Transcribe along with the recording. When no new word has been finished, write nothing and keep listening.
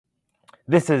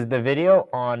This is the video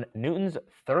on Newton's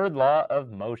third law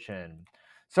of motion.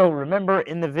 So remember,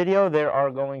 in the video there are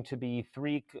going to be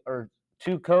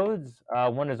two codes.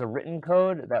 One is a written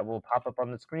code that will pop up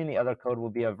on the screen. The other code will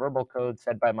be a verbal code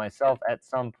said by myself at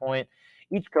some point.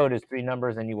 Each code is 3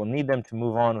 numbers, and you will need them to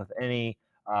move on with any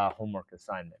homework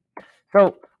assignment.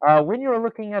 So when you're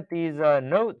looking at these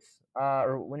notes,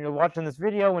 or when you're watching this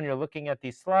video, when you're looking at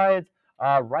these slides,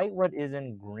 write what is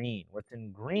in green. What's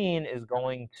in green is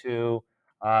going to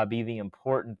be the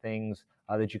important things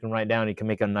that you can write down. You can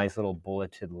make a nice little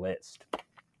bulleted list.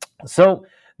 So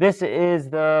this is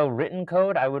the written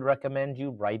code. I would recommend you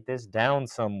write this down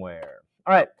somewhere.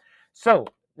 All right, so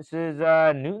this is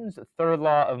Newton's third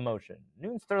law of motion.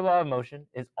 Newton's third law of motion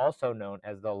is also known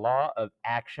as the law of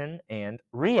action and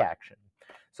reaction.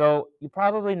 So you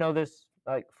probably know this,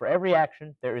 like for every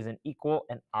action, there is an equal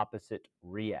and opposite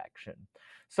reaction.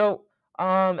 So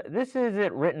this is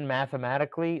it written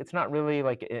mathematically. It's not really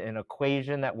like an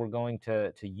equation that we're going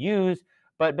to use,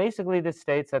 but basically this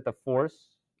states that the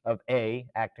force of A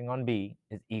acting on B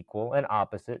is equal and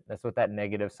opposite. That's what that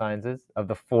negative sign is, of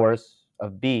the force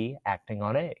of B acting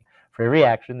on A. For every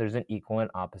action, there's an equal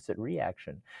and opposite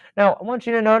reaction. Now, I want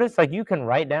you to notice, like you can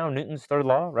write down Newton's third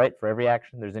law, right? For every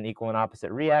action, there's an equal and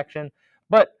opposite reaction.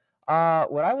 But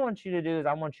what I want you to do is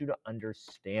I want you to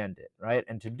understand it, right?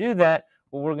 And to do that,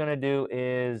 what we're going to do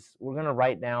is we're going to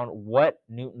write down what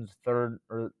Newton's third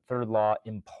law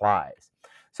implies.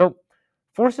 So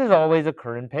forces always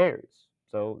occur in pairs.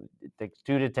 So it takes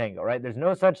two to tango, right? There's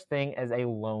no such thing as a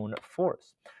lone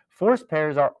force. Force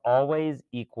pairs are always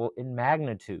equal in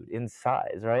magnitude, in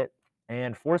size, right?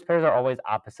 And force pairs are always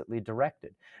oppositely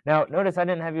directed. Now, notice I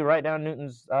didn't have you write down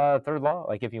Newton's third law.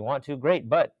 Like if you want to, great,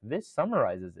 but this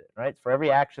summarizes it, right? For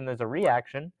every action, there's a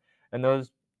reaction, and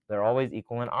they're always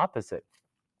equal and opposite.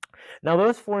 Now,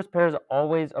 those force pairs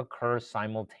always occur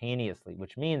simultaneously,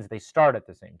 which means they start at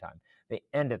the same time. They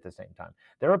end at the same time.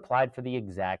 They're applied for the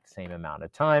exact same amount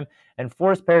of time, and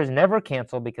force pairs never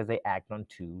cancel because they act on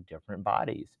two different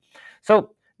bodies.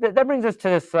 So that brings us to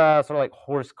this sort of like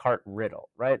horse cart riddle,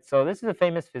 right? So this is a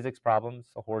famous physics problem.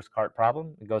 It's a horse cart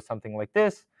problem. It goes something like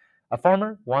this. A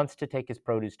farmer wants to take his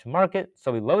produce to market,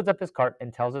 so he loads up his cart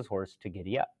and tells his horse to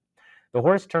giddy up. The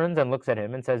horse turns and looks at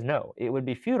him and says, "No, it would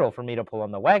be futile for me to pull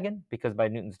on the wagon, because by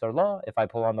Newton's third law, if I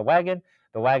pull on the wagon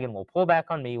will pull back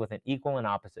on me with an equal and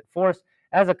opposite force.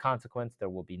 As a consequence, there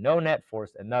will be no net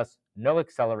force and thus no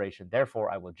acceleration.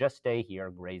 Therefore, I will just stay here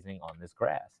grazing on this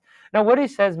grass." Now, what he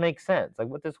says makes sense. Like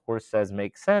what this horse says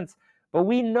makes sense, but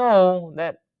we know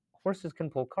that horses can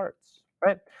pull carts,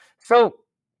 right? So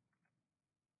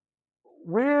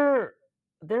there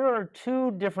are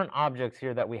two different objects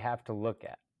here that we have to look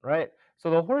at, right? So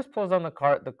the horse pulls on the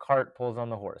cart pulls on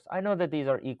the horse. I know that these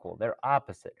are equal, they're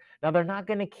opposite. Now they're not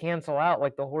going to cancel out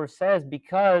like the horse says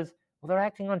because, well, they're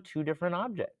acting on two different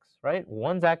objects, right?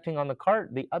 One's acting on the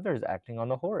cart, the other is acting on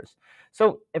the horse.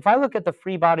 So if I look at the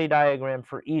free body diagram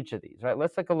for each of these, right,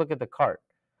 let's take a look at the cart.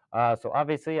 So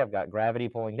obviously I've got gravity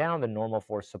pulling down, the normal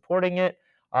force supporting it,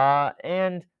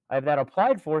 and I have that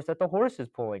applied force that the horse is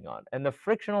pulling on. And the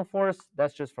frictional force,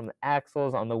 that's just from the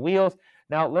axles on the wheels.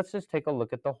 Now, let's just take a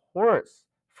look at the horse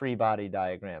free body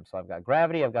diagram. So I've got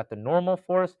gravity, I've got the normal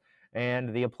force,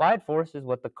 and the applied force is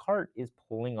what the cart is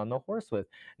pulling on the horse with.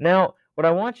 Now, what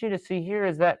I want you to see here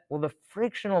is that, well, the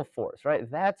frictional force, right?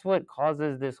 That's what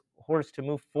causes this horse to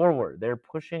move forward. They're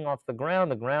pushing off the ground.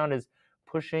 The ground is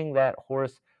pushing that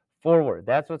horse forward.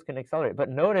 That's what's going to accelerate. But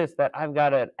notice that I've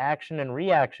got an action and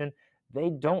reaction. They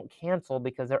don't cancel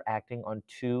because they're acting on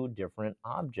two different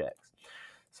objects.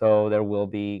 So there will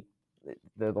be,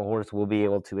 the horse will be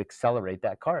able to accelerate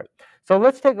that cart. So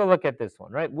let's take a look at this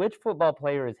one, right? Which football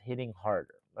player is hitting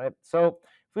harder, right? So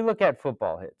if we look at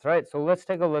football hits, right? So let's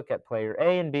take a look at player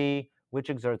A and B, which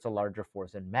exerts a larger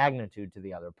force and magnitude to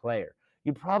the other player.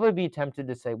 You'd probably be tempted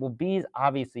to say, well, B is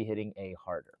obviously hitting A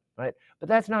harder, right? But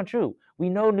that's not true. We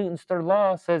know Newton's third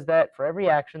law says that for every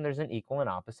action, there's an equal and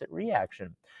opposite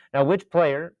reaction. Now, which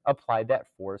player applied that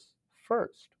force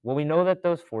first? Well, we know that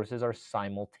those forces are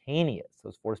simultaneous.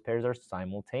 Those force pairs are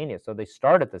simultaneous, so they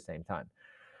start at the same time.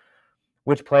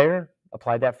 Which player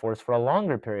applied that force for a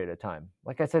longer period of time?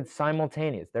 Like I said,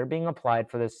 simultaneous. They're being applied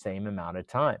for the same amount of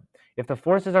time. If the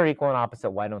forces are equal and opposite,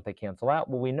 why don't they cancel out?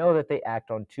 Well, we know that they act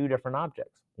on two different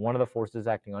objects. One of the forces is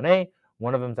acting on A,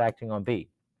 one of them is acting on B.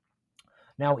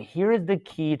 Now, here is the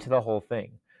key to the whole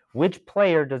thing. Which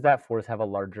player does that force have a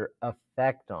larger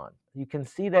effect on? You can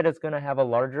see that it's going to have a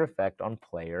larger effect on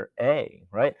player A,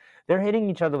 right? They're hitting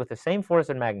each other with the same force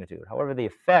and magnitude. However, the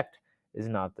effect is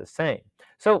not the same.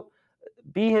 So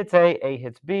B hits A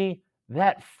hits B.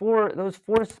 those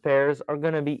force pairs are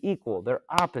going to be equal. They're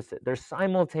opposite. They're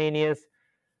simultaneous,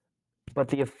 but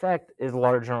the effect is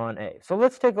larger on A. So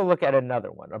let's take a look at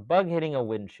another one, a bug hitting a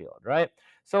windshield, right?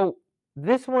 So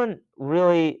this one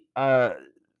really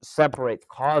separates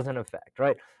cause and effect,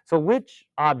 right? So which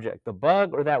object, the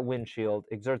bug or that windshield,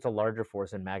 exerts a larger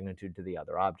force and magnitude to the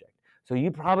other object? So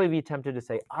you'd probably be tempted to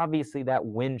say, obviously that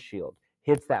windshield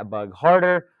hits that bug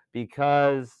harder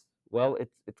because, well,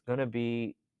 it's going to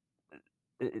be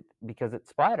because it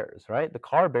splatters, right? The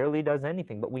car barely does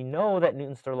anything, but we know that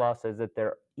Newton's third law says that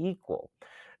they're equal.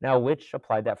 Now, which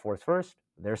applied that force first?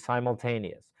 They're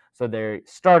simultaneous. So they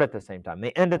start at the same time. They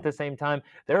end at the same time.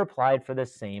 They're applied for the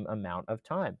same amount of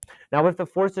time. Now, if the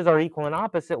forces are equal and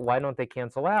opposite, why don't they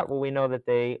cancel out? Well, we know that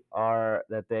they are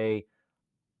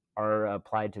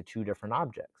applied to two different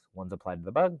objects. One's applied to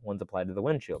the bug, one's applied to the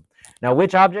windshield. Now,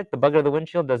 which object, the bug or the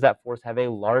windshield, does that force have a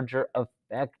larger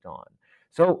effect on?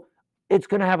 So it's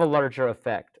going to have a larger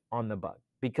effect on the bug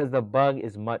because the bug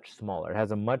is much smaller. It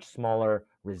has a much smaller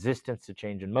resistance to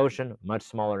change in motion, much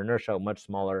smaller inertia, much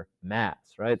smaller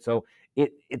mass, right? So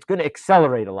it's going to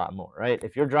accelerate a lot more, right?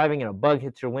 If you're driving and a bug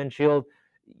hits your windshield,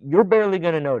 you're barely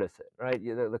going to notice it, right?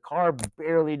 The car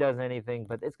barely does anything,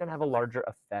 but it's going to have a larger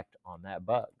effect on that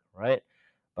bug, right?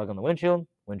 Bug on the windshield,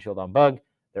 windshield on bug.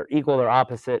 They're equal, they're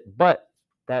opposite, but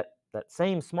that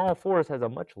same small force has a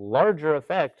much larger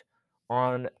effect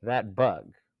on that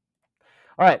bug.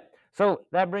 All right, so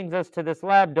that brings us to this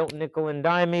lab, don't nickel and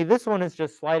dime me. This one is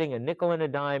just sliding a nickel and a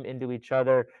dime into each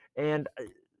other, and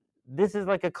this is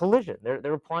like a collision.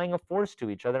 They're applying a force to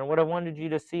each other, and what I wanted you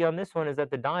to see on this one is that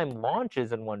the dime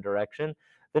launches in one direction,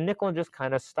 the nickel just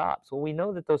kind of stops. Well, we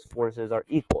know that those forces are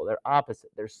equal, they're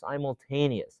opposite, they're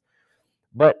simultaneous,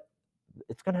 but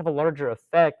it's going to have a larger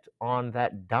effect on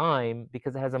that dime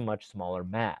because it has a much smaller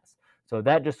mass. So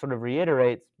that just sort of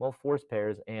reiterates, well, force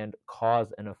pairs and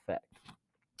cause and effect.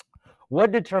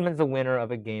 What determines the winner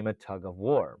of a game of tug of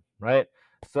war, right?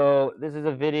 So this is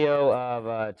a video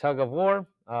of tug of war,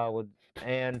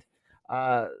 and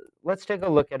let's take a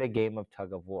look at a game of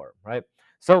tug of war, right?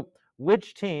 So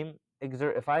which team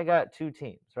if I got two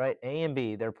teams, right, A and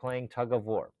B, they're playing tug of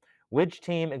war. Which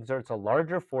team exerts a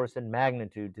larger force and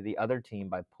magnitude to the other team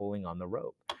by pulling on the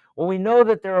rope? Well, we know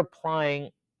that they're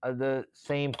applying the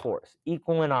same force,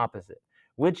 equal and opposite.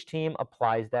 Which team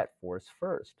applies that force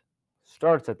first?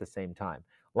 Starts at the same time.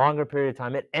 Longer period of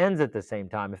time, it ends at the same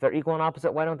time. If they're equal and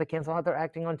opposite, why don't they cancel out? They're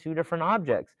acting on two different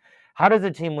objects. How does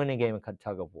a team win a game of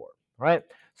tug of war, right?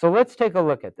 So let's take a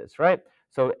look at this, right?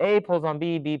 So A pulls on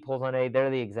B, B pulls on A. They're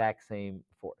the exact same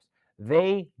force.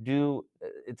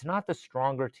 It's not the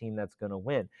stronger team that's going to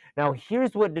win. Now,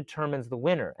 here's what determines the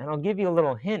winner, and I'll give you a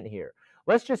little hint here.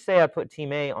 Let's just say I put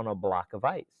Team A on a block of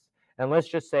ice, and let's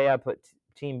just say I put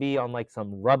Team B on like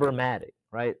some rubber matting,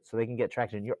 right? So they can get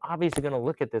traction. You're obviously going to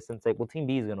look at this and say, well, Team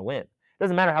B is going to win. It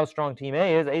doesn't matter how strong Team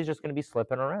A is just going to be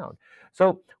slipping around.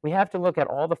 So we have to look at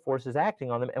all the forces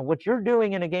acting on them. And what you're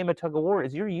doing in a game of tug of war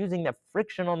is you're using that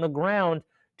friction on the ground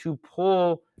to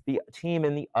pull the team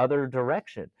in the other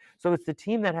direction. So it's the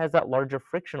team that has that larger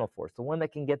frictional force, the one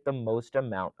that can get the most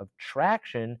amount of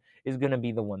traction is going to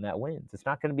be the one that wins. It's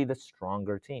not going to be the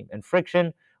stronger team. And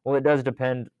friction, well, it does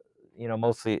depend,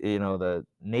 mostly, the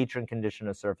nature and condition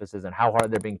of surfaces and how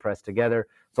hard they're being pressed together.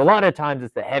 So a lot of times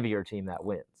it's the heavier team that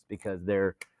wins because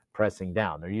they're pressing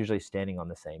down. They're usually standing on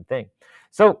the same thing.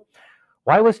 So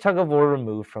why was tug of war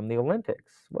removed from the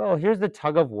Olympics? Well, here's the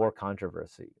tug of war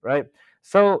controversy, right?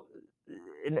 So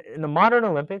in the modern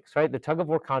Olympics, right, the tug of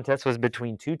war contest was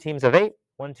between two teams of 8.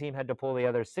 One team had to pull the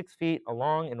other 6 feet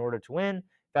along in order to win.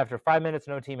 If after 5 minutes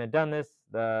no team had done this,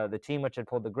 the team which had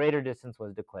pulled the greater distance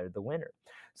was declared the winner.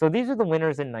 So these are the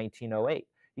winners in 1908.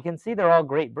 You can see they're all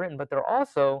Great Britain, but they're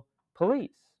also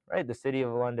police, right? The City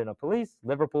of London of Police,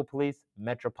 Liverpool Police,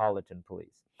 Metropolitan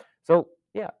Police. So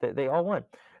yeah, they all won.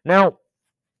 Now,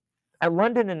 at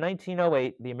London in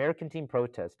 1908, the American team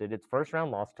protested its first-round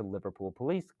loss to Liverpool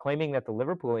Police, claiming that the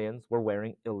Liverpoolians were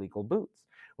wearing illegal boots.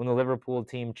 When the Liverpool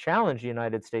team challenged the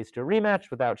United States to a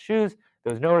rematch without shoes,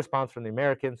 there was no response from the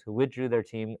Americans, who withdrew their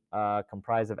team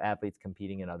comprised of athletes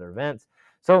competing in other events.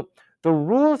 So the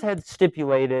rules had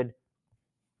stipulated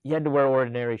you had to wear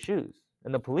ordinary shoes.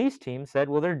 And the police team said,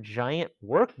 well, their giant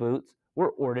work boots were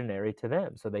ordinary to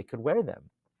them, so they could wear them.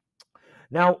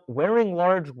 Now, wearing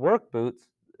large work boots,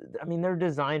 I mean, they're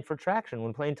designed for traction.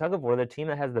 When playing tug of war, the team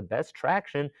that has the best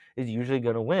traction is usually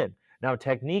going to win. Now,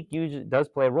 technique usually does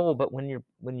play a role, but when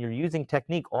you're using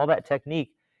technique, all that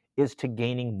technique is to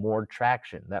gaining more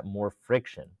traction, that more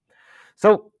friction.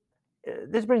 So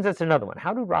this brings us to another one.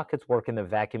 How do rockets work in the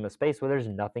vacuum of space where there's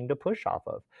nothing to push off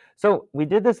of? So we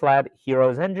did this lab,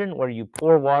 Hero's engine, where you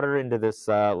pour water into this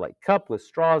like cup with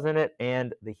straws in it,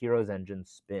 and the Hero's engine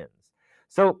spins.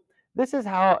 So this is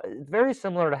how, it's very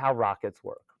similar to how rockets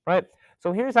work, right?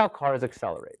 So here's how cars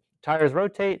accelerate. Tires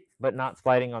rotate, but not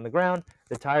sliding on the ground.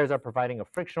 The tires are providing a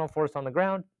frictional force on the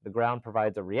ground. The ground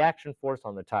provides a reaction force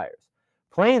on the tires.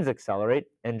 Planes accelerate,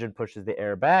 engine pushes the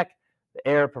air back, the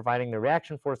air providing the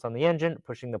reaction force on the engine,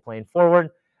 pushing the plane forward.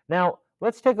 Now,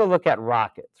 let's take a look at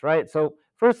rockets, right? So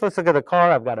first, let's look at the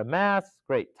car. I've got a mass,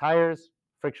 great, tires,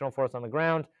 frictional force on the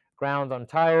ground, ground on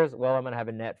tires. Well, I'm going to have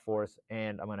a net force,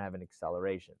 and I'm going to have an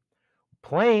acceleration.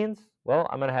 Planes, well,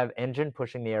 I'm going to have engine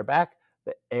pushing the air back.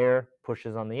 The air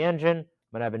pushes on the engine. I'm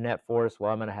going to have a net force.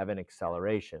 Well, I'm going to have an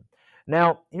acceleration.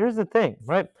 Now, here's the thing,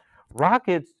 right?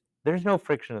 Rockets, there's no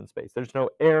friction in space. There's no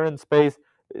air in space.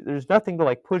 There's nothing to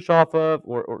like push off of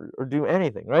or do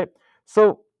anything, right?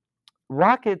 So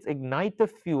rockets ignite the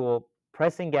fuel,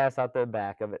 pressing gas out the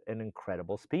back of it at an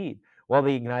incredible speed, while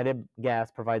the ignited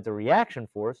gas provides a reaction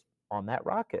force on that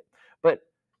rocket. But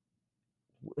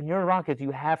when you're in rockets,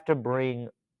 you have to bring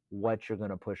what you're going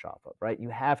to push off of, right? You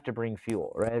have to bring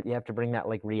fuel, right? You have to bring that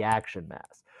like reaction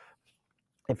mass.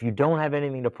 If you don't have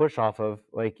anything to push off of,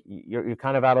 like you're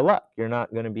kind of out of luck. You're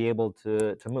not going to be able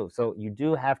to move. So you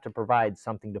do have to provide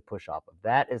something to push off of.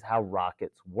 That is how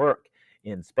rockets work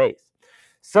in space.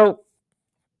 So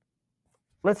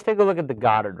let's take a look at the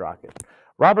Goddard rocket.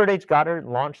 Robert H. Goddard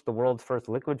launched the world's first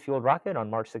liquid-fueled rocket on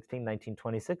March 16,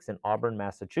 1926 in Auburn,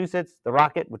 Massachusetts. The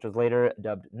rocket, which was later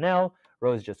dubbed Nell,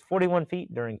 rose just 41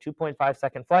 feet during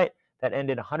 2.5-second flight that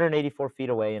ended 184 feet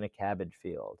away in a cabbage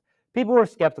field. People were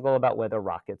skeptical about whether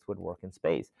rockets would work in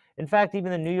space. In fact, even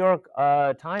the New York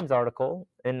Times article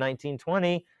in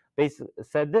 1920 basically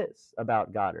said this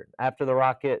about Goddard. After the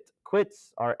rocket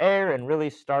quits our air and really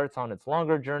starts on its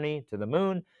longer journey to the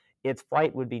moon, its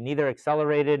flight would be neither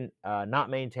accelerated, not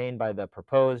maintained by the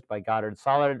proposed by Goddard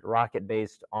solid rocket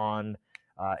based on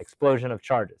explosion of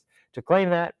charges. To claim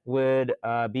that would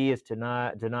be as to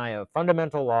deny a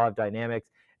fundamental law of dynamics,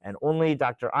 and only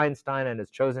Dr. Einstein and his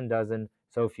chosen dozen,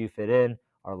 so few fit in,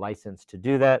 are licensed to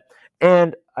do that.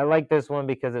 And I like this one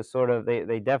because it's sort of,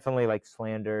 they definitely like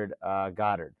slandered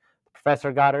Goddard.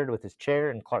 Professor Goddard, with his chair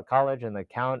in Clark College and the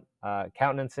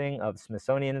countenancing of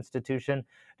Smithsonian Institution,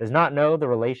 does not know the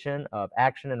relation of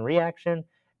action and reaction,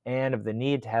 and of the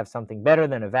need to have something better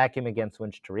than a vacuum against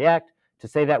which to react. To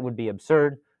say that would be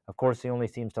absurd. Of course, he only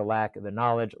seems to lack the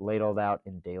knowledge ladled out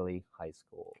in daily high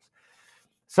schools.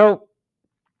 So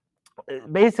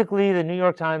basically, the New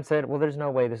York Times said, well, there's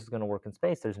no way this is going to work in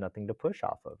space. There's nothing to push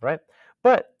off of, right?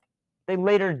 But they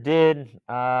later did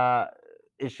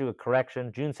issue a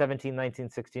correction. June 17,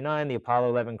 1969, the Apollo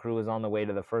 11 crew was on the way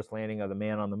to the first landing of the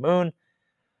man on the moon.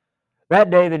 That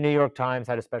day, the New York Times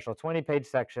had a special 20-page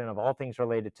section of all things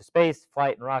related to space,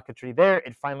 flight, and rocketry. There,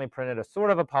 it finally printed a sort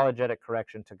of apologetic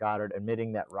correction to Goddard,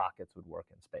 admitting that rockets would work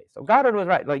in space. So Goddard was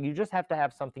right. Like, you just have to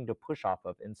have something to push off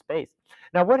of in space.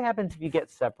 Now, what happens if you get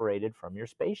separated from your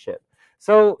spaceship?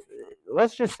 So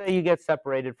let's just say you get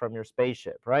separated from your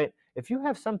spaceship, right? If you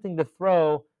have something to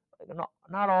throw,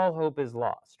 not all hope is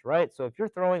lost, right? So if you're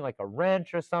throwing like a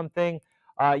wrench or something,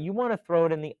 you want to throw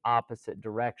it in the opposite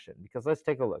direction, because let's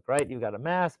take a look, right? You've got a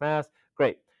mass,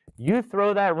 great. You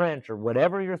throw that wrench or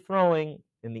whatever you're throwing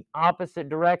in the opposite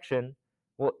direction,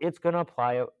 well, it's going to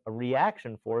apply a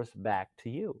reaction force back to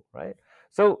you, right?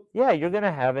 So yeah, you're going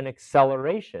to have an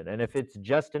acceleration, and if it's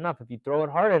just enough, if you throw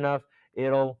it hard enough,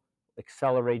 it'll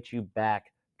accelerate you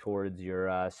back towards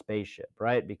your spaceship,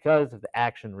 right? Because of the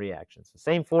action reactions. The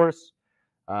same force,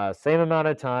 same amount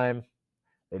of time.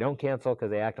 They don't cancel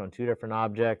because they act on two different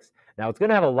objects. Now, it's going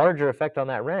to have a larger effect on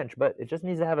that wrench, but it just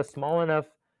needs to have a small enough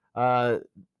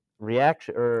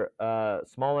reaction or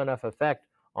small enough effect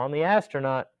on the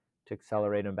astronaut to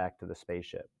accelerate him back to the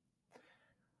spaceship.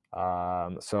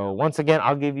 So once again,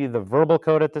 I'll give you the verbal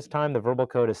code at this time. The verbal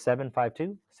code is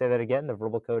 752. Say that again. The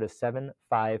verbal code is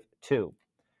 752.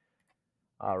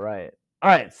 All right. All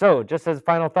right, so just as a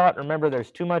final thought, remember there's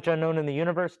too much unknown in the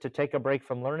universe to take a break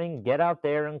from learning. Get out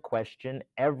there and question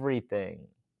everything.